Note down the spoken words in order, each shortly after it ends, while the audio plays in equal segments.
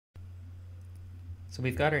So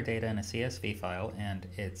we've got our data in a CSV file and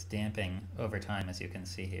it's damping over time, as you can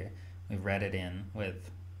see here. We've read it in with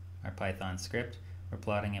our Python script. We're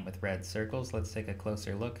plotting it with red circles. Let's take a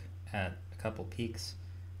closer look at a couple peaks,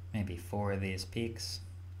 maybe 4 of these peaks.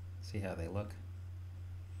 See how they look.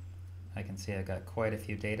 I can see I've got quite a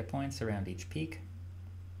few data points around each peak.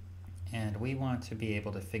 And we want to be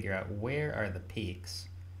able to figure out where are the peaks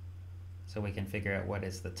so we can figure out what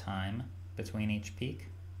is the time between each peak.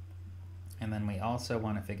 And then we also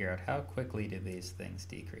want to figure out how quickly do these things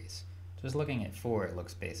decrease. Just looking at 4, it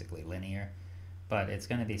looks basically linear, but it's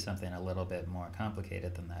going to be something a little bit more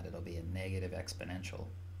complicated than that. It'll be a negative exponential.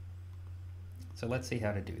 So let's see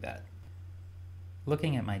how to do that.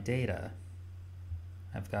 Looking at my data,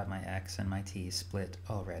 I've got my x and my t split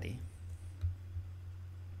already.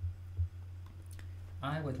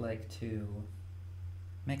 I would like to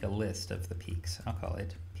make a list of the peaks. I'll call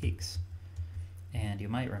it peaks. And you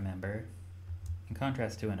might remember, in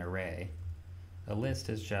contrast to an array, a list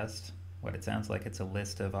is just what it sounds like. It's a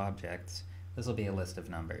list of objects. This will be a list of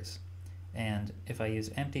numbers. And if I use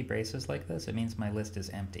empty braces like this, it means my list is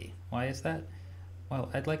empty. Why is that? Well,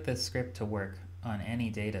 I'd like this script to work on any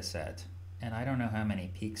data set, and I don't know how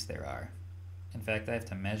many peaks there are. In fact, I have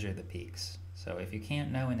to measure the peaks. So if you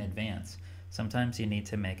can't know in advance, sometimes you need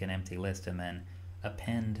to make an empty list and then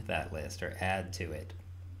append that list or add to it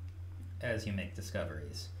as you make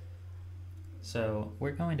discoveries. So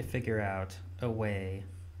we're going to figure out a way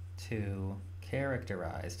to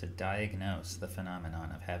characterize, to diagnose the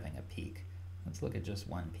phenomenon of having a peak. Let's look at just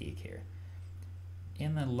one peak here.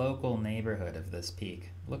 In the local neighborhood of this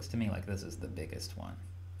peak, it looks to me like this is the biggest one.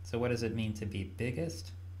 So what does it mean to be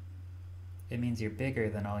biggest? It means you're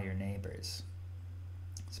bigger than all your neighbors.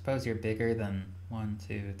 Suppose you're bigger than 1,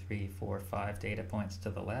 2, 3, 4, 5 data points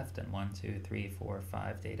to the left and 1, 2, 3, 4,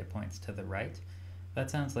 5 data points to the right. That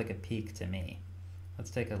sounds like a peak to me.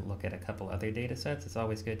 Let's take a look at a couple other data sets. It's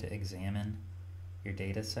always good to examine your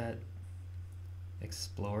data set,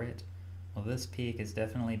 explore it. Well, this peak is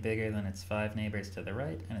definitely bigger than its 5 neighbors to the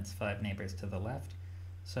right and its 5 neighbors to the left.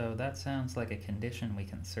 So that sounds like a condition we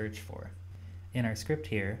can search for. In our script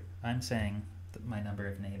here, I'm saying that my number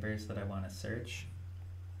of neighbors that I want to search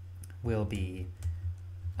will be,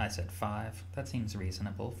 I said 5. That seems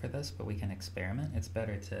reasonable for this, but we can experiment. It's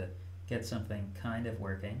better to get something kind of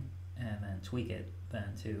working and then tweak it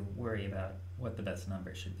than to worry about what the best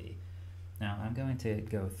number should be. Now I'm going to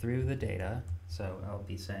go through the data, so I'll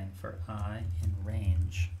be saying for I in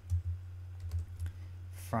range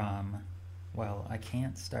from, well, I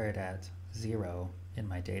can't start at 0 in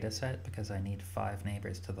my data set because I need 5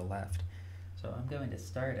 neighbors to the left. So I'm going to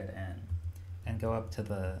start at n and go up to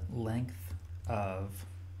the length of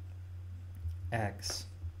x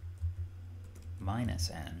minus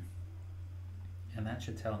n. And that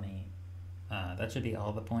should tell me, that should be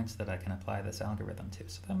all the points that I can apply this algorithm to.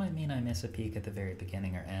 So that might mean I miss a peak at the very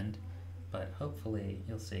beginning or end, but hopefully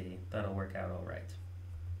you'll see that'll work out all right.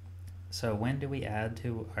 So when do we add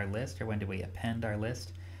to our list, or when do we append our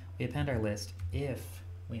list? We append our list if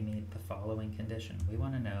we meet the following condition. We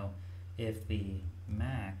want to know if the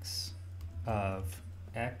max of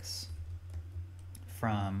x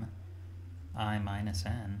from I minus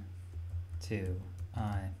n to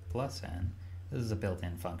I plus n, this is a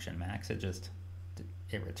built-in function max, it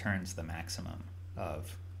returns the maximum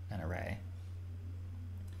of an array.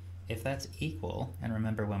 If that's equal, and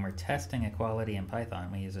remember when we're testing equality in Python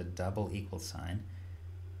we use a double equals sign.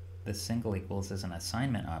 This single equals is an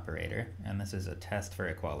assignment operator, and this is a test for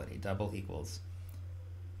equality. Double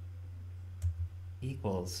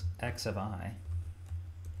equals x of I,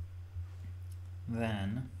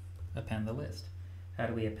 then append the list. How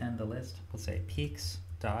do we append the list? We'll say peaks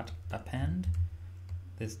dot append.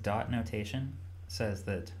 This dot notation says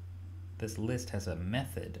that this list has a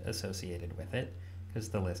method associated with it because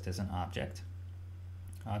the list is an object.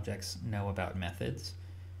 Objects know about methods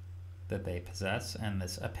that they possess, and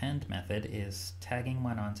this append method is tagging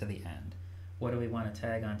one onto the end. What do we want to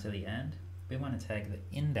tag onto the end? We want to tag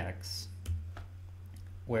the index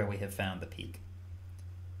where we have found the peak.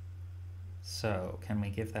 So can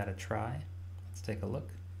we give that a try? Let's take a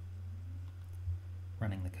look.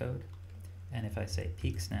 Running the code. And if I say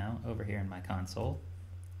peaks now over here in my console,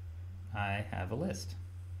 I have a list.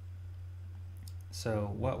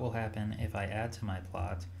 So what will happen if I add to my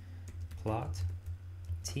plot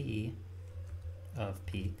t of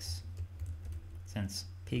peaks, since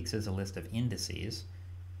peaks is a list of indices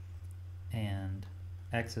and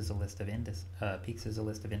x is a list of peaks is a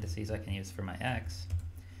list of indices I can use for my x,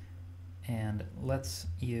 and let's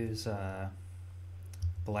use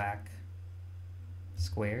black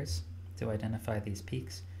squares to identify these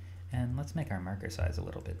peaks. And let's make our marker size a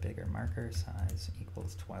little bit bigger. Marker size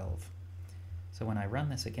equals 12. So when I run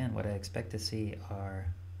this again, what I expect to see are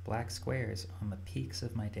black squares on the peaks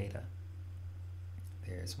of my data.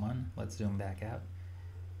 There's one. Let's zoom back out.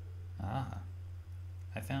 Ah,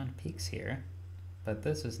 I found peaks here, but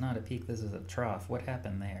this is not a peak, this is a trough. What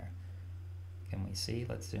happened there? Can we see?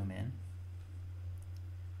 Let's zoom in.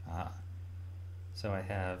 Ah, so I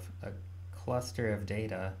have a cluster of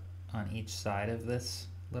data on each side of this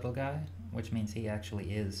little guy, which means he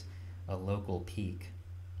actually is a local peak.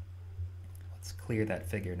 Let's clear that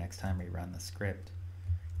figure next time we run the script.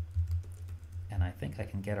 And I think I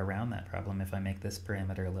can get around that problem if I make this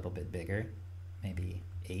parameter a little bit bigger, maybe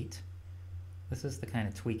 8. This is the kind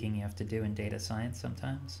of tweaking you have to do in data science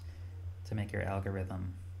sometimes to make your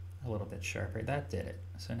algorithm a little bit sharper. That did it.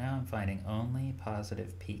 So now I'm finding only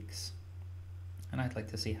positive peaks. And I'd like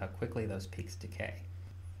to see how quickly those peaks decay.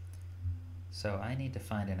 So I need to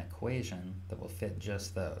find an equation that will fit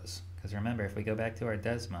just those. Because remember, if we go back to our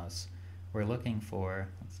Desmos, we're looking for,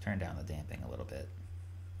 let's turn down the damping a little bit.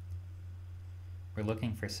 We're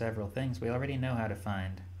looking for several things. We already know how to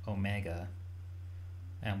find omega,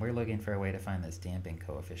 and we're looking for a way to find this damping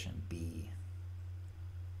coefficient B.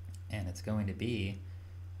 And it's going to be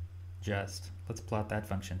just, let's plot that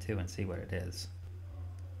function too and see what it is.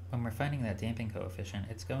 When we're finding that damping coefficient,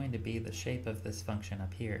 it's going to be the shape of this function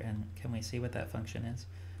up here. And can we see what that function is?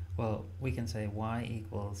 Well, we can say y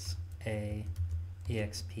equals a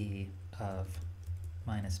exp of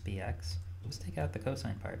minus bx. Just take out the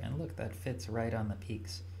cosine part, and look, that fits right on the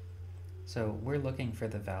peaks. So we're looking for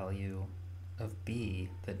the value of b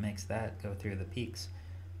that makes that go through the peaks.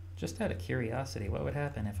 Just out of curiosity, what would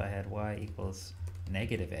happen if I had y equals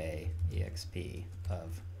negative a exp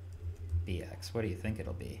of bx? What do you think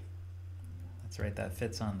it'll be? That's right, that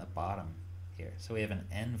fits on the bottom here. So we have an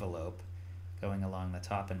envelope going along the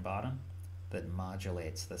top and bottom that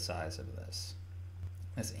modulates the size of this.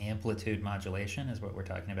 This amplitude modulation is what we're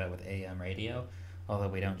talking about with AM radio, although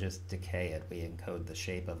we don't just decay it, we encode the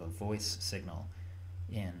shape of a voice signal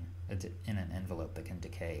in an envelope that can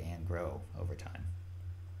decay and grow over time.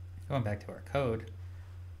 Going back to our code,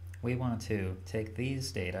 we want to take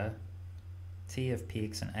these data, t of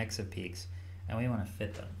peaks and x of peaks, and we want to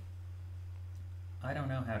fit them. I don't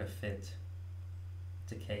know how to fit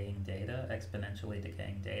decaying data, exponentially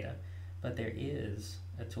decaying data, but there is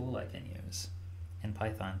a tool I can use in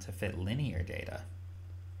Python to fit linear data.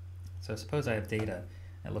 So suppose I have data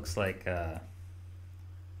that looks like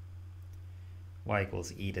y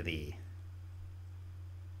equals e to the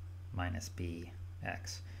minus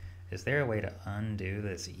bx. Is there a way to undo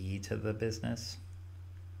this e to the business?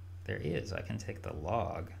 There is. I can take the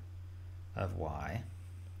log of y,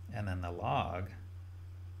 and then the log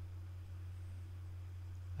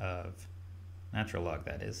of, natural log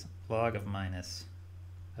that is, log of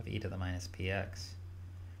e to the minus px.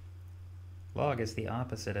 Log is the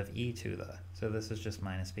opposite of e to the, so this is just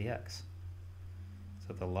minus bx.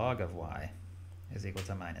 So the log of y is equal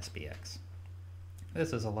to minus bx.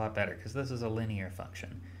 This is a lot better because this is a linear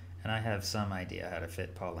function, and I have some idea how to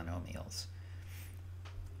fit polynomials.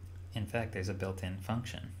 In fact, there's a built-in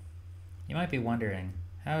function. You might be wondering,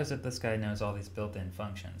 how is it this guy knows all these built-in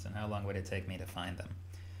functions, and how long would it take me to find them?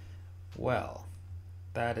 Well,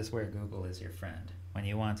 that is where Google is your friend. When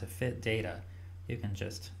you want to fit data, you can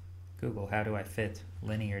just Google, how do I fit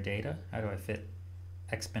linear data? How do I fit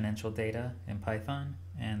exponential data in Python?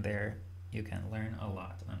 And there you can learn a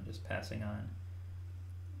lot. I'm just passing on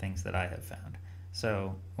things that I have found.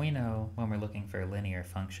 So we know when we're looking for a linear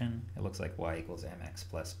function, it looks like y equals mx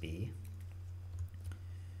plus b.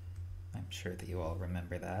 I'm sure that you all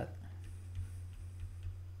remember that.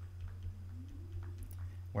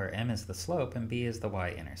 Where m is the slope and b is the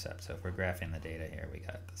y-intercept. So if we're graphing the data here, we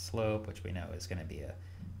got the slope, which we know is going to be a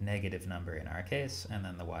negative number in our case, and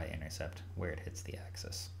then the y-intercept where it hits the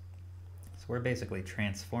axis. So we're basically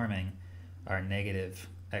transforming our negative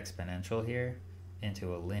exponential here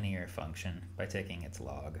into a linear function by taking its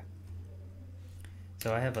log.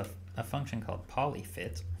 So I have a function called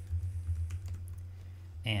polyfit,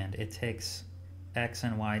 and it takes x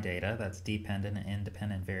and y data, that's dependent and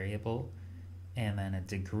independent variable, and then a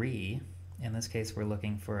degree. In this case, we're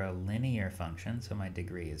looking for a linear function, so my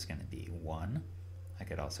degree is going to be 1. I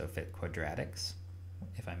could also fit quadratics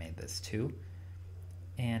if I made this 2.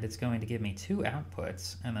 And it's going to give me 2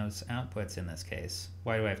 outputs, and those outputs in this case,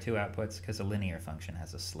 why do I have 2 outputs? Because a linear function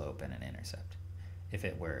has a slope and an intercept. If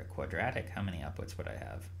it were quadratic, how many outputs would I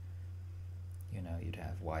have? You know, you'd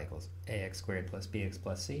have y equals ax squared plus bx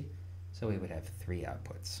plus c, so we would have 3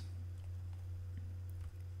 outputs.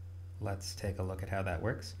 Let's take a look at how that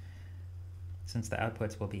works. Since the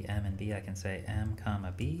outputs will be m and b, I can say m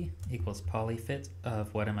comma b equals polyfit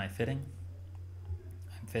of what am I fitting?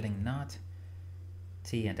 I'm fitting not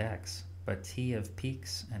t and x, but t of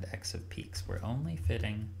peaks and x of peaks. We're only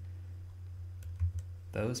fitting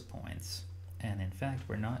those points, and in fact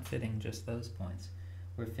we're not fitting just those points.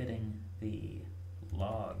 We're fitting the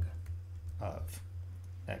log of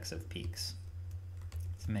x of peaks.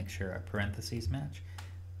 Let's make sure our parentheses match.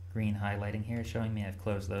 Green highlighting here showing me I've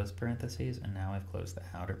closed those parentheses, and now I've closed the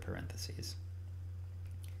outer parentheses.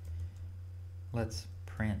 Let's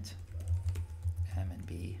print m and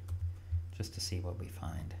b just to see what we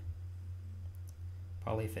find.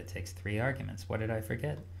 Polyfit takes 3 arguments. What did I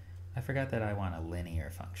forget? I forgot that I want a linear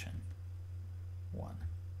function. 1.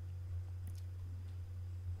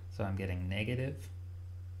 So I'm getting negative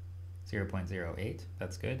 0.08.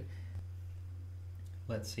 That's good.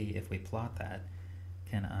 Let's see if we plot that.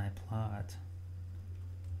 Can I plot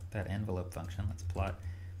that envelope function? Let's plot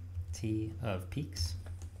t of peaks,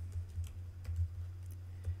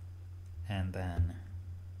 and then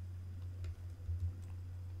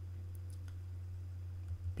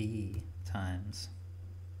b times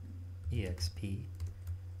exp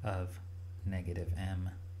of negative m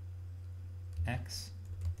x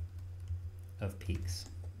of peaks.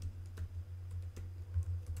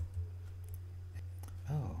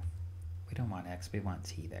 Oh, we don't want x, we want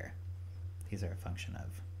t there. These are a function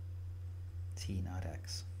of t, not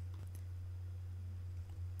x.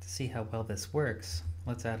 To see how well this works,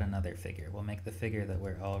 let's add another figure. We'll make the figure that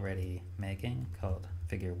we're already making called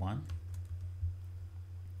figure 1.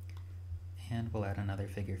 And we'll add another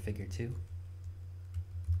figure, figure 2.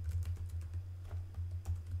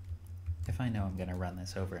 If I know I'm going to run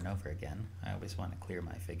this over and over again, I always want to clear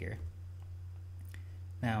my figure.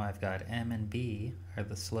 Now I've got m and b are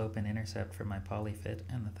the slope and intercept for my polyfit,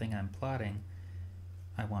 and the thing I'm plotting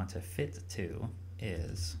I want to fit to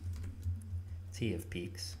is t of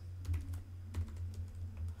peaks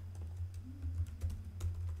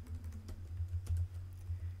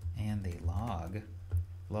and the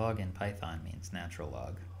log in Python means natural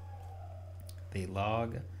log. The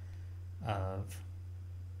log of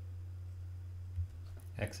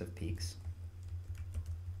x of peaks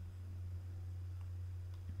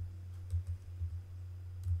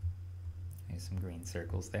There's some green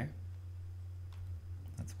circles there.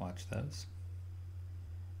 Let's watch those.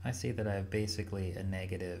 I see that I have basically a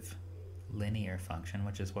negative linear function,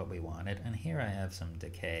 which is what we wanted, and here I have some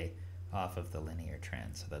decay off of the linear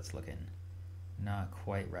trend, so that's looking not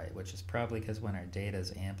quite right, which is probably because when our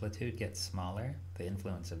data's amplitude gets smaller, the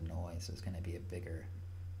influence of noise is going to be a bigger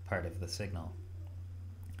part of the signal.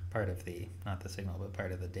 Part of the, not the signal, but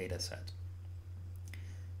part of the data set.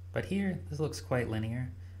 But here, this looks quite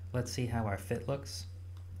linear. Let's see how our fit looks.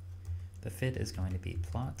 The fit is going to be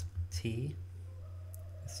plot t.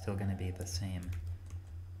 It's still going to be the same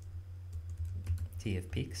t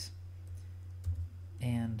of peaks.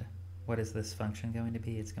 And what is this function going to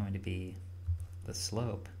be? It's going to be the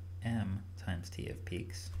slope m times t of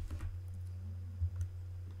peaks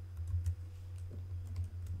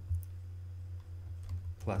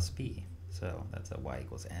plus b. So that's a y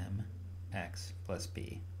equals m x plus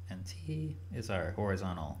b. And t is our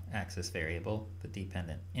horizontal axis variable, the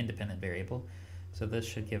independent variable. So this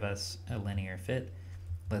should give us a linear fit.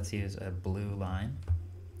 Let's use a blue line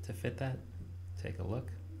to fit that. Take a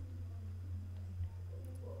look.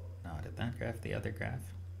 Not at that graph, the other graph.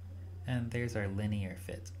 And there's our linear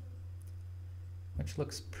fit, which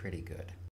looks pretty good.